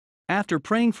After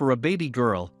praying for a baby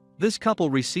girl, this couple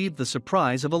received the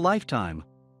surprise of a lifetime.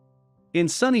 In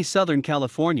sunny Southern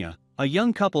California, a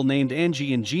young couple named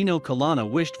Angie and Gino Colonna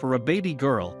wished for a baby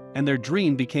girl, and their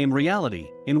dream became reality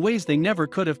in ways they never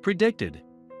could have predicted.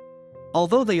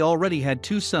 Although they already had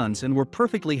 2 sons and were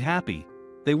perfectly happy,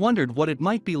 they wondered what it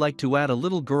might be like to add a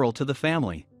little girl to the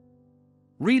family.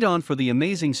 Read on for the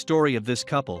amazing story of this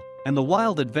couple and the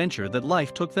wild adventure that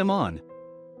life took them on.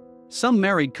 Some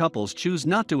married couples choose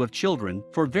not to have children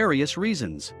for various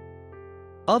reasons.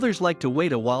 Others like to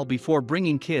wait a while before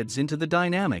bringing kids into the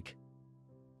dynamic.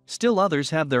 Still others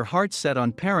have their hearts set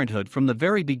on parenthood from the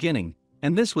very beginning,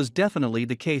 and this was definitely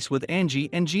the case with Angie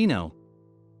and Gino.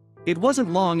 It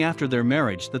wasn't long after their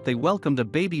marriage that they welcomed a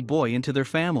baby boy into their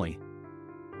family.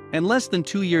 And less than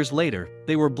 2 years later,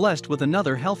 they were blessed with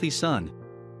another healthy son.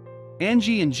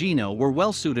 Angie and Gino were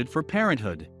well suited for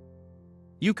parenthood.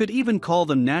 You could even call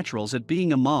them naturals at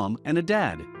being a mom and a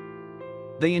dad.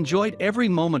 They enjoyed every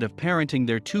moment of parenting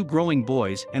their 2 growing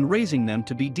boys and raising them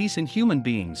to be decent human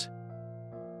beings.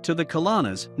 To the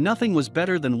Colonnas, nothing was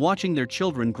better than watching their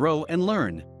children grow and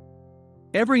learn.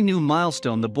 Every new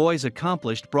milestone the boys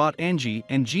accomplished brought Angie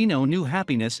and Gino new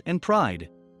happiness and pride.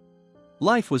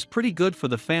 Life was pretty good for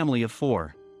the family of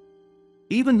 4.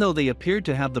 Even though they appeared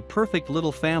to have the perfect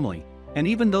little family, and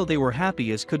even though they were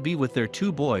happy as could be with their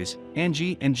 2 boys,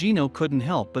 Angie and Gino couldn't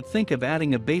help but think of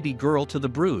adding a baby girl to the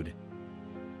brood.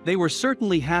 They were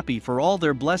certainly happy for all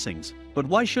their blessings, but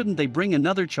why shouldn't they bring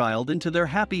another child into their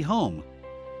happy home?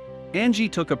 Angie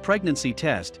took a pregnancy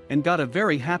test and got a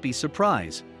very happy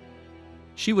surprise.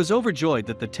 She was overjoyed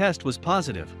that the test was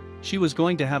positive. She was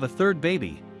going to have a 3rd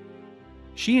baby.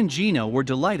 She and Gino were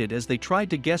delighted as they tried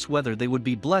to guess whether they would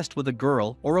be blessed with a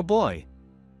girl or a boy.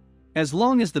 As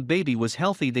long as the baby was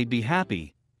healthy they'd be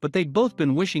happy, but they'd both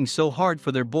been wishing so hard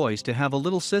for their boys to have a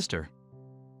little sister.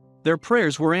 Their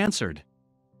prayers were answered.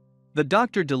 The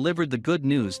doctor delivered the good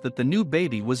news that the new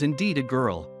baby was indeed a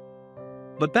girl.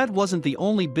 But that wasn't the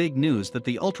only big news that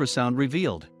the ultrasound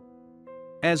revealed.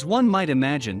 As one might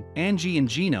imagine, Angie and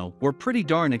Gino were pretty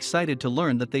darn excited to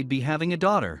learn that they'd be having a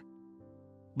daughter.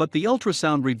 But the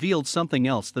ultrasound revealed something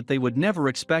else that they would never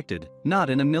expected, not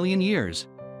in a million years.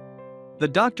 The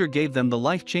doctor gave them the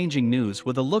life-changing news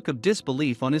with a look of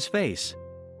disbelief on his face.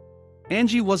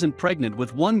 Angie wasn't pregnant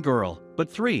with 1 girl, but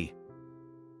 3.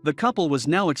 The couple was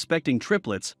now expecting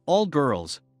triplets, all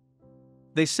girls.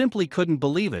 They simply couldn't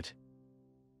believe it.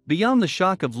 Beyond the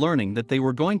shock of learning that they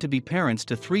were going to be parents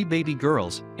to 3 baby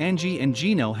girls, Angie and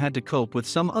Gino had to cope with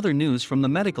some other news from the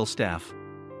medical staff.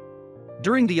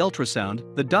 During the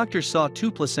ultrasound, the doctor saw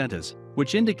 2 placentas,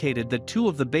 which indicated that 2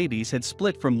 of the babies had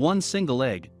split from 1 single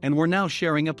egg and were now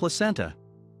sharing a placenta.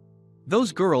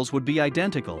 Those girls would be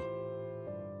identical.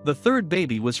 The 3rd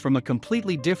baby was from a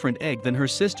completely different egg than her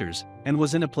sisters and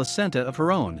was in a placenta of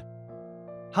her own.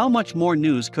 How much more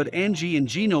news could Angie and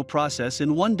Gino process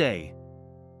in one day?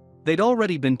 They'd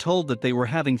already been told that they were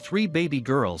having 3 baby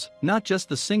girls, not just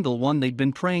the single one they'd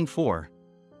been praying for.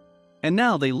 And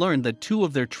now they learned that 2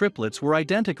 of their triplets were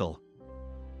identical.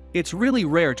 It's really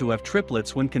rare to have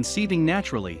triplets when conceiving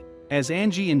naturally, as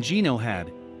Angie and Gino had,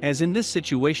 as in this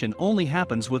situation only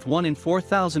happens with 1 in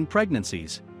 4,000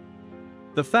 pregnancies.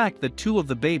 The fact that 2 of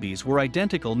the babies were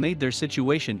identical made their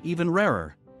situation even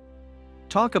rarer.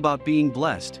 Talk about being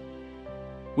blessed.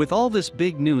 With all this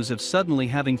big news of suddenly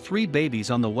having 3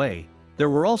 babies on the way, there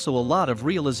were also a lot of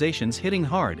realizations hitting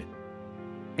hard.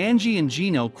 Angie and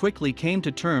Gino quickly came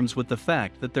to terms with the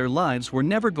fact that their lives were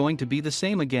never going to be the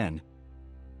same again.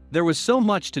 There was so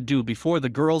much to do before the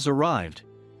girls arrived.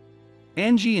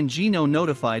 Angie and Gino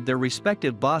notified their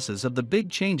respective bosses of the big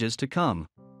changes to come.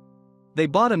 They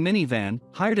bought a minivan,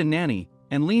 hired a nanny,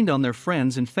 and leaned on their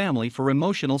friends and family for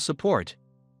emotional support.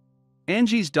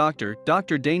 Angie's doctor,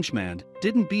 Dr. Danchmand,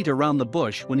 didn't beat around the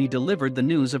bush when he delivered the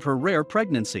news of her rare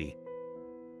pregnancy.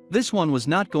 This one was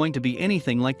not going to be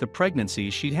anything like the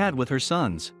pregnancies she'd had with her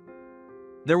sons.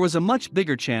 There was a much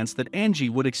bigger chance that Angie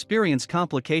would experience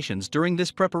complications during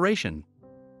this preparation.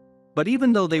 But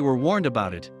even though they were warned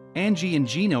about it, Angie and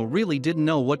Gino really didn't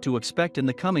know what to expect in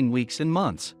the coming weeks and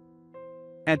months.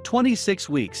 At 26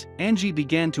 weeks, Angie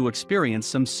began to experience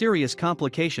some serious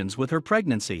complications with her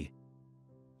pregnancy.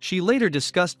 She later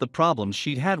discussed the problems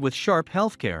she'd had with Sharp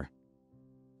Healthcare.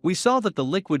 "We saw that the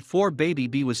liquid 4-baby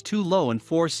B was too low and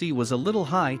 4C was a little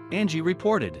high," Angie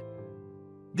reported.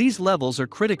 "These levels are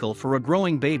critical for a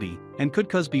growing baby and could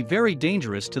be very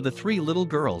dangerous to the 3 little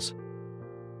girls.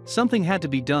 Something had to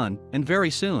be done, and very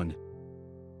soon."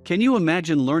 Can you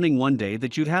imagine learning one day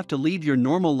that you'd have to leave your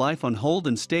normal life on hold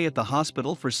and stay at the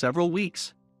hospital for several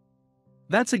weeks?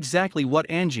 That's exactly what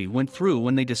Angie went through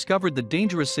when they discovered the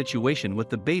dangerous situation with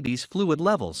the baby's fluid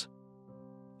levels.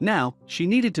 Now, she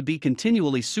needed to be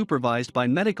continually supervised by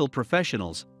medical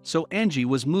professionals, so Angie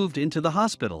was moved into the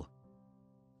hospital.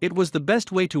 It was the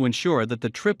best way to ensure that the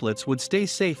triplets would stay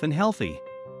safe and healthy.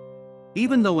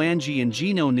 Even though Angie and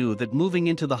Gino knew that moving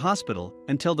into the hospital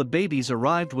until the babies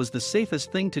arrived was the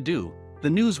safest thing to do, the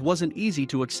news wasn't easy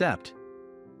to accept.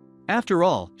 After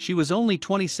all, she was only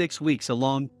 26 weeks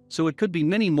along, so it could be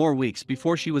many more weeks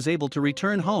before she was able to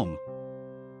return home.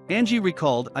 Angie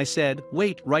recalled, "I said,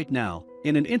 wait right now,"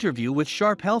 in an interview with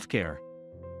Sharp Healthcare.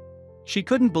 She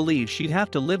couldn't believe she'd have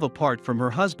to live apart from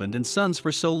her husband and sons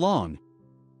for so long.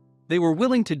 They were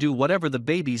willing to do whatever the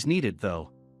babies needed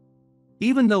though.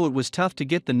 Even though it was tough to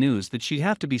get the news that she'd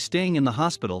have to be staying in the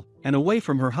hospital and away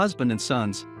from her husband and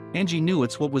sons, Angie knew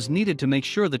it's what was needed to make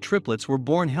sure the triplets were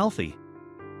born healthy.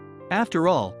 After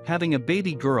all, having a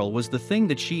baby girl was the thing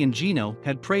that she and Gino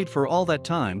had prayed for all that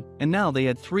time, and now they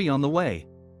had 3 on the way.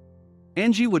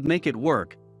 Angie would make it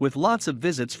work, with lots of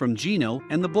visits from Gino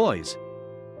and the boys.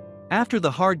 After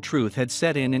the hard truth had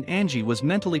set in and Angie was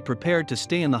mentally prepared to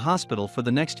stay in the hospital for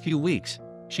the next few weeks,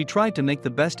 she tried to make the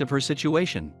best of her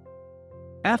situation.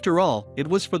 After all, it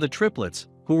was for the triplets,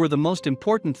 who were the most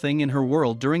important thing in her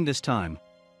world during this time.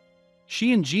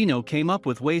 She and Gino came up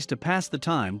with ways to pass the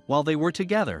time while they were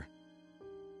together.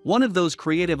 One of those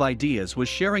creative ideas was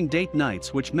sharing date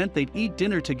nights, which meant they'd eat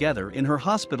dinner together in her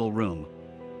hospital room.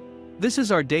 "This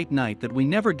is our date night that we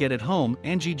never get at home,"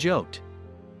 Angie joked.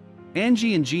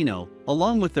 Angie and Gino,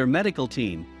 along with their medical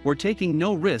team, were taking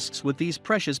no risks with these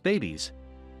precious babies.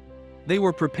 They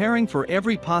were preparing for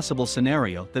every possible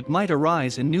scenario that might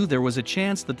arise and knew there was a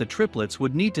chance that the triplets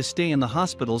would need to stay in the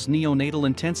hospital's neonatal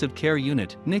intensive care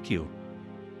unit, NICU.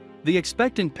 The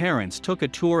expectant parents took a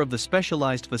tour of the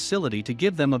specialized facility to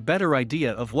give them a better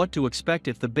idea of what to expect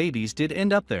if the babies did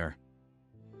end up there.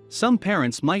 Some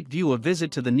parents might view a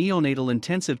visit to the neonatal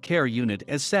intensive care unit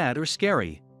as sad or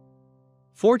scary.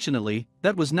 Fortunately,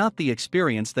 that was not the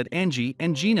experience that Angie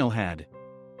and Gino had.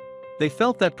 They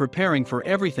felt that preparing for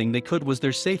everything they could was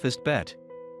their safest bet.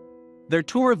 Their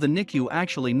tour of the NICU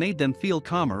actually made them feel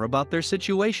calmer about their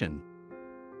situation.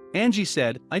 Angie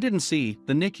said, "I didn't see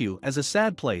the NICU as a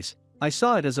sad place, I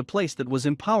saw it as a place that was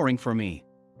empowering for me."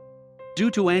 Due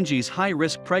to Angie's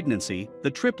high-risk pregnancy, the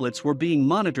triplets were being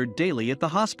monitored daily at the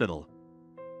hospital.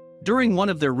 During one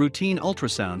of their routine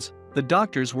ultrasounds, the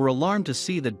doctors were alarmed to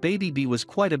see that baby B was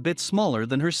quite a bit smaller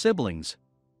than her siblings.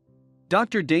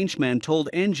 Dr. Danchman told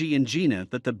Angie and Gina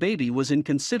that the baby was in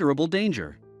considerable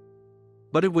danger.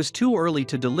 But it was too early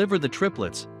to deliver the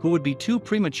triplets, who would be too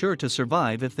premature to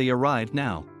survive if they arrived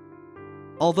now.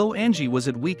 Although Angie was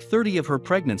at week 30 of her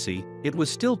pregnancy, it was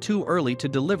still too early to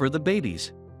deliver the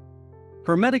babies.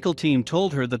 Her medical team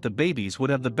told her that the babies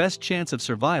would have the best chance of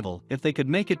survival if they could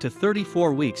make it to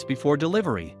 34 weeks before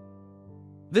delivery.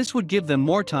 This would give them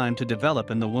more time to develop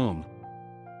in the womb.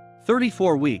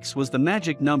 34 weeks was the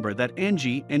magic number that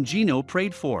Angie and Gino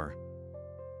prayed for.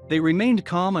 They remained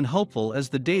calm and hopeful as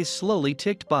the days slowly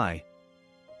ticked by.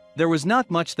 There was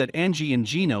not much that Angie and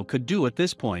Gino could do at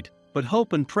this point, but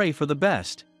hope and pray for the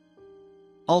best.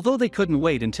 Although they couldn't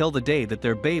wait until the day that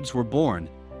their babes were born,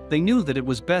 they knew that it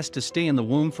was best to stay in the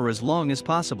womb for as long as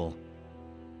possible.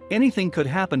 "Anything could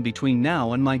happen between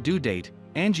now and my due date,"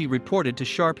 Angie reported to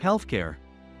Sharp Healthcare.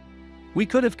 "We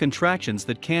could have contractions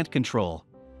that can't control.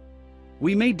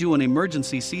 We may do an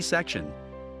emergency C-section.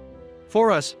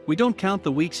 For us, we don't count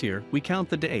the weeks here, we count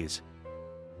the days."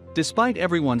 Despite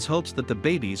everyone's hopes that the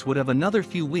babies would have another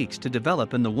few weeks to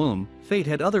develop in the womb, fate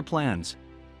had other plans.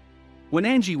 When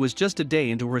Angie was just a day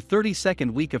into her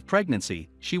 32nd week of pregnancy,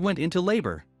 she went into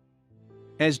labor.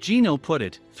 As Gino put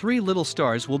it, 3 little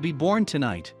stars will be born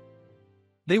tonight.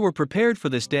 They were prepared for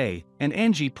this day, and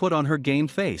Angie put on her game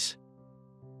face.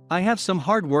 "I have some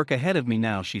hard work ahead of me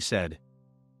now," she said.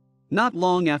 Not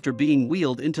long after being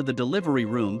wheeled into the delivery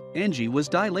room, Angie was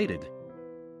dilated.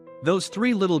 Those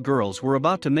 3 little girls were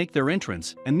about to make their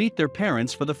entrance and meet their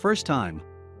parents for the first time.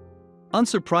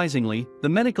 Unsurprisingly, the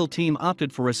medical team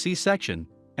opted for a C-section,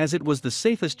 as it was the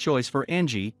safest choice for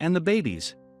Angie and the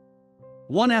babies.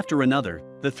 One after another,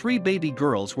 the 3 baby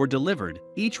girls were delivered,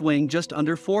 each weighing just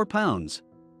under 4 pounds.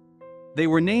 They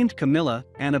were named Camilla,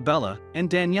 Annabella, and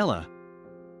Daniela.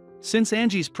 Since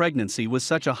Angie's pregnancy was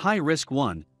such a high-risk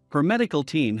one, her medical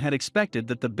team had expected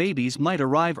that the babies might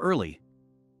arrive early.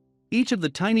 Each of the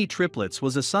tiny triplets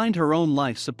was assigned her own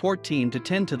life support team to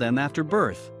tend to them after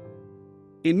birth.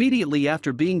 Immediately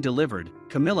after being delivered,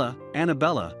 Camilla,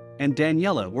 Annabella, and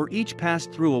Daniela were each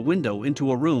passed through a window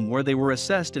into a room where they were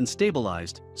assessed and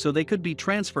stabilized so they could be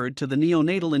transferred to the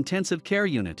neonatal intensive care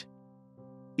unit.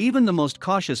 Even the most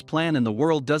cautious plan in the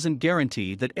world doesn't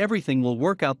guarantee that everything will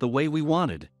work out the way we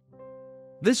wanted.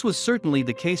 This was certainly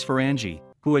the case for Angie,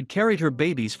 who had carried her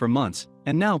babies for months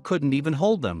and now couldn't even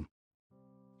hold them.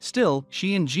 Still,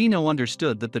 she and Gino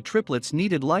understood that the triplets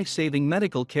needed life-saving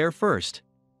medical care first.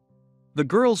 The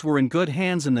girls were in good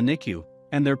hands in the NICU,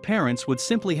 and their parents would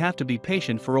simply have to be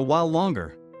patient for a while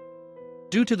longer.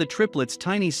 Due to the triplets'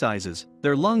 tiny sizes,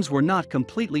 their lungs were not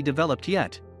completely developed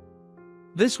yet.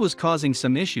 This was causing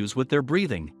some issues with their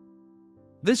breathing.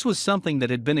 This was something that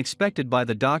had been expected by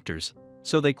the doctors,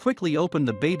 so they quickly opened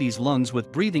the baby's lungs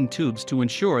with breathing tubes to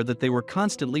ensure that they were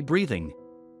constantly breathing.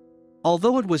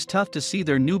 Although it was tough to see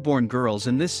their newborn girls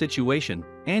in this situation,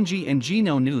 Angie and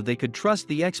Gino knew they could trust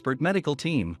the expert medical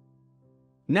team.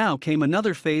 Now came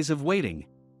another phase of waiting.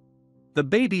 The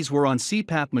babies were on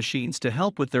CPAP machines to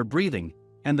help with their breathing,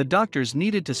 and the doctors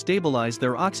needed to stabilize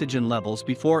their oxygen levels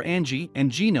before Angie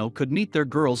and Gino could meet their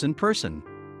girls in person.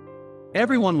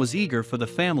 Everyone was eager for the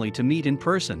family to meet in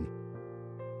person.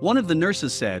 One of the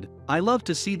nurses said, "I love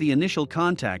to see the initial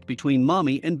contact between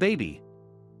mommy and baby.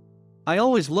 I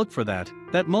always look for that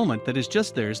moment that is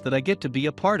just theirs that I get to be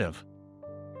a part of."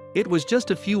 It was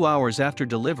just a few hours after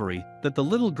delivery that the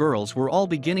little girls were all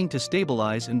beginning to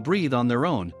stabilize and breathe on their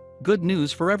own. Good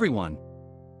news for everyone.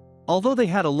 Although they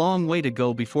had a long way to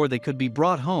go before they could be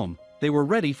brought home, they were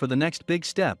ready for the next big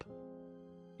step.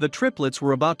 The triplets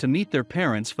were about to meet their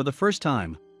parents for the first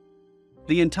time.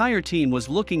 The entire team was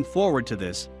looking forward to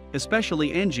this,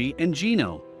 especially Angie and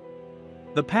Gino.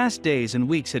 The past days and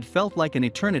weeks had felt like an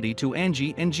eternity to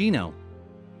Angie and Gino.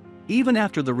 Even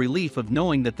after the relief of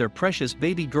knowing that their precious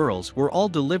baby girls were all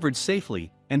delivered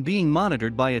safely and being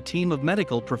monitored by a team of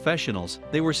medical professionals,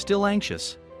 they were still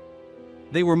anxious.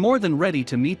 They were more than ready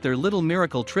to meet their little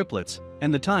miracle triplets,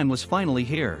 and the time was finally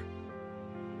here.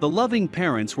 The loving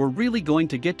parents were really going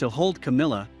to get to hold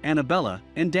Camilla, Annabella,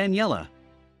 and Daniela.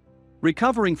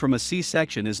 Recovering from a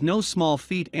C-section is no small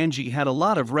feat. Angie had a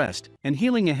lot of rest and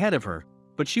healing ahead of her,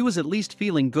 but she was at least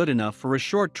feeling good enough for a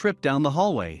short trip down the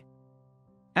hallway.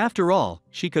 After all,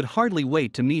 she could hardly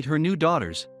wait to meet her new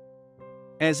daughters.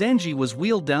 As Angie was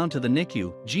wheeled down to the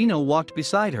NICU, Gino walked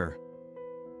beside her.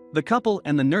 The couple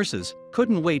and the nurses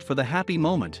couldn't wait for the happy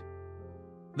moment.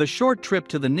 The short trip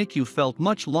to the NICU felt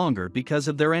much longer because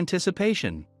of their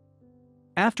anticipation.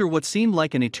 After what seemed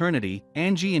like an eternity,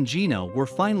 Angie and Gino were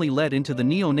finally led into the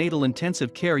neonatal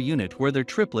intensive care unit where their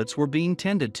triplets were being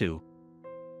tended to.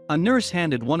 A nurse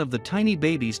handed one of the tiny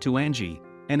babies to Angie,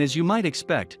 and as you might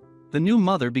expect, the new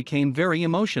mother became very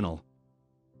emotional.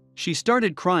 She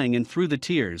started crying and through the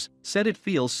tears, said it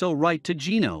feels so right to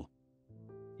Gino.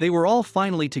 They were all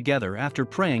finally together after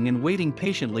praying and waiting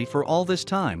patiently for all this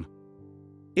time.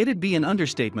 It'd be an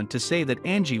understatement to say that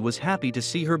Angie was happy to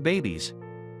see her babies.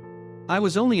 "I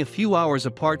was only a few hours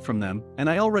apart from them and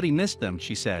I already missed them,"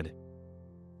 she said.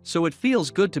 "So it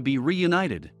feels good to be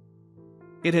reunited."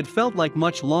 It had felt like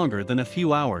much longer than a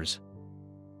few hours.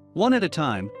 One at a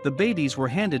time, the babies were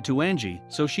handed to Angie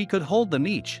so she could hold them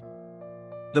each.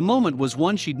 The moment was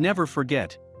one she'd never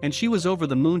forget, and she was over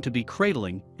the moon to be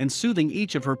cradling and soothing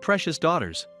each of her precious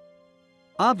daughters.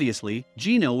 Obviously,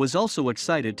 Gino was also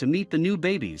excited to meet the new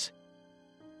babies.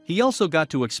 He also got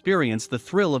to experience the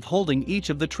thrill of holding each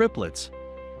of the triplets.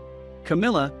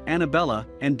 Camilla, Annabella,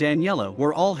 and Daniela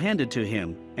were all handed to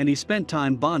him, and he spent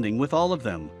time bonding with all of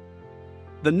them.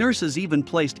 The nurses even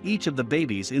placed each of the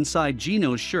babies inside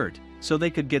Gino's shirt so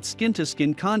they could get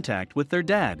skin-to-skin contact with their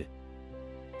dad.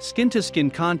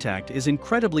 Skin-to-skin contact is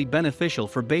incredibly beneficial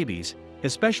for babies,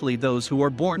 especially those who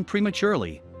are born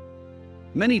prematurely.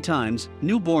 Many times,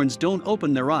 newborns don't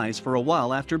open their eyes for a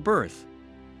while after birth.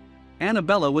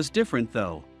 Annabella was different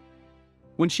though.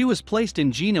 When she was placed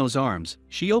in Gino's arms,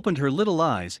 she opened her little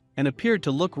eyes and appeared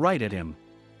to look right at him.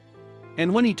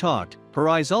 And when he talked, her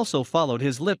eyes also followed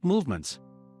his lip movements.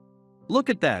 "Look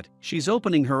at that, she's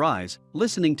opening her eyes,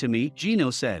 listening to me," Gino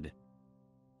said.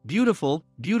 "Beautiful,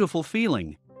 beautiful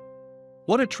feeling.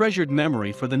 What a treasured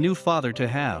memory for the new father to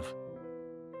have."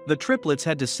 The triplets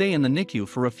had to stay in the NICU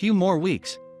for a few more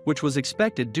weeks, which was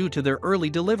expected due to their early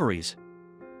deliveries.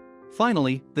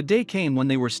 Finally, the day came when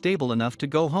they were stable enough to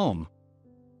go home.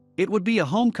 It would be a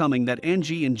homecoming that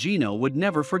Angie and Gino would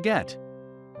never forget.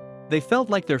 They felt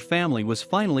like their family was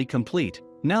finally complete,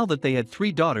 now that they had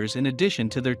 3 daughters in addition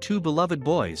to their 2 beloved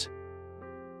boys.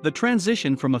 The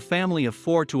transition from a family of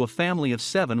 4 to a family of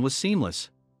 7 was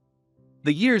seamless.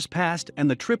 The years passed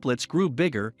and the triplets grew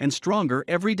bigger and stronger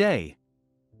every day.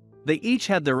 They each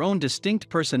had their own distinct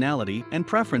personality and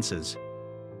preferences.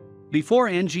 Before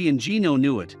Angie and Gino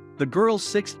knew it, the girl's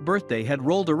 6th birthday had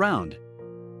rolled around.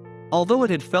 Although it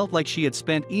had felt like she had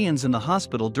spent eons in the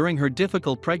hospital during her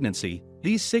difficult pregnancy,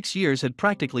 These 6 years had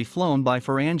practically flown by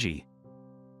for Angie.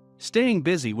 Staying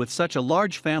busy with such a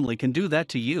large family can do that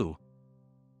to you.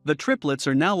 The triplets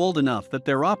are now old enough that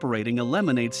they're operating a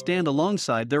lemonade stand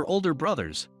alongside their older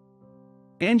brothers.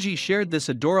 Angie shared this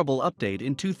adorable update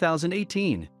in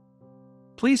 2018.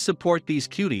 "Please support these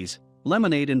cuties,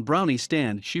 lemonade and brownie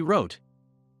stand," she wrote.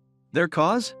 Their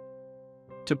cause?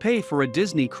 To pay for a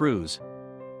Disney cruise.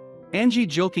 Angie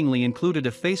jokingly included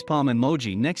a facepalm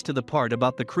emoji next to the part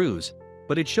about the cruise,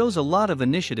 but it shows a lot of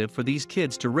initiative for these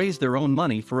kids to raise their own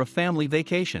money for a family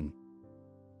vacation.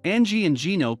 Angie and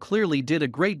Gino clearly did a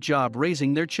great job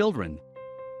raising their children.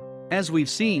 As we've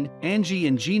seen, Angie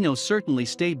and Gino certainly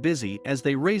stay busy as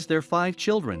they raise their 5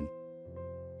 children.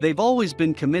 They've always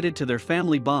been committed to their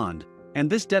family bond, and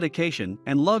this dedication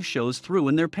and love shows through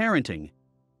in their parenting.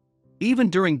 Even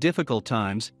during difficult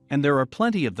times, and there are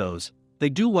plenty of those, they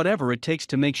do whatever it takes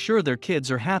to make sure their kids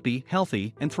are happy,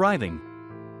 healthy, and thriving.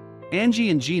 Angie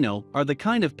and Gino are the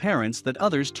kind of parents that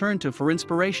others turn to for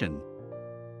inspiration.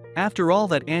 After all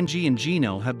that Angie and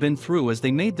Gino have been through as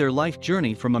they made their life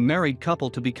journey from a married couple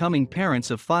to becoming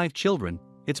parents of 5 children,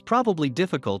 it's probably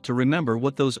difficult to remember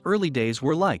what those early days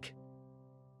were like.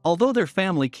 Although their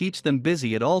family keeps them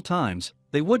busy at all times,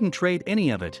 they wouldn't trade any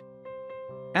of it.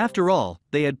 After all,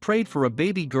 they had prayed for a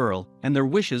baby girl, and their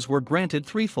wishes were granted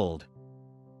threefold.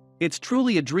 "It's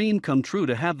truly a dream come true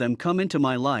to have them come into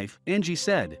my life," Angie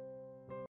said.